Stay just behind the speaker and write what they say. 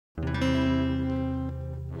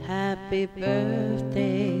Happy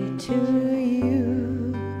birthday to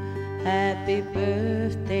you. Happy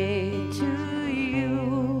birthday to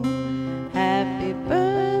you. Happy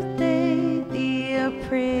birthday, dear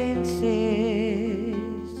princess.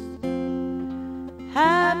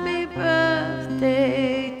 Happy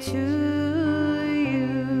birthday to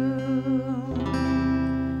you.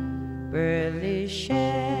 Pearly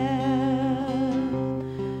shell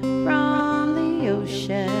from the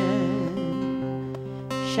ocean,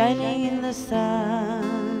 shining in the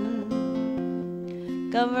sun,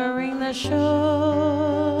 covering the shore.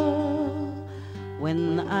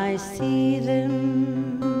 When I see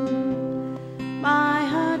them, my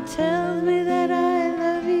heart tells me that I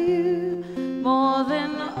love you more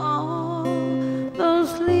than all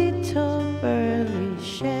those little pearly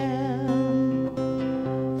shells.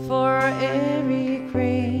 For every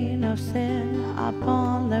grain of sand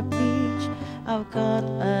upon the beach, I've got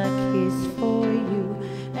a kiss for you,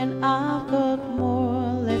 and I've got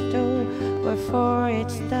more left over for each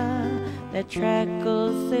star that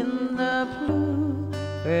trickles in the blue.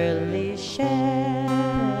 Pearly shell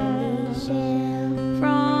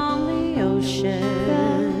from the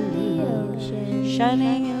ocean,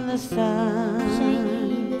 shining in the sun,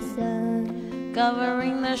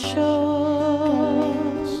 covering the shore.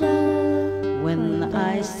 When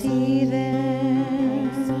I see them,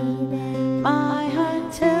 my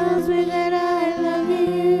heart tells me that I love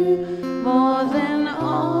you more than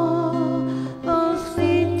all those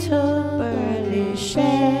little pearly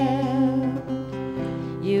shells.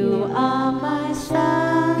 You are my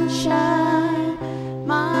sunshine,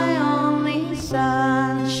 my only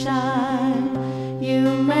sunshine.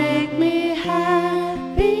 You make me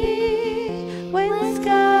happy when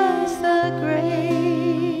skies are gray.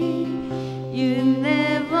 You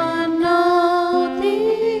never notice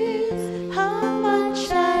how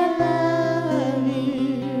much I love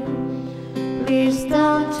you. Please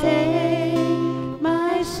don't take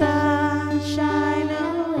my sunshine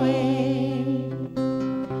away.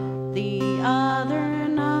 The other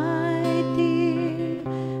night, dear,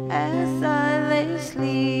 as I lay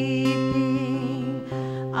sleeping,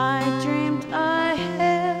 I dreamed I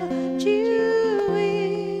held you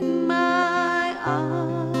in my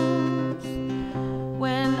arms.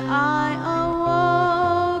 When I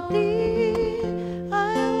awoke, dear,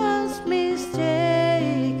 I was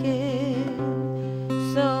mistaken.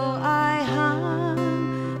 So I hung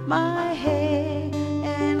my head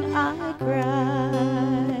and I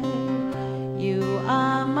cried. You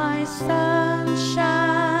are my sunshine,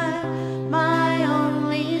 my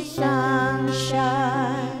only sunshine.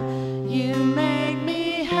 You make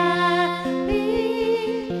me happy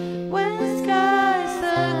when skies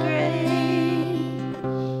are gray.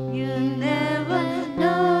 You never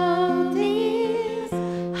notice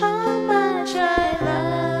how much I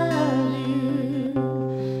love you.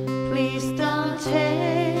 Please don't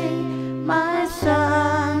take my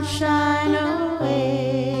sunshine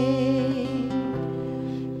away.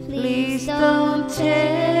 Please don't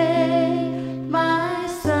take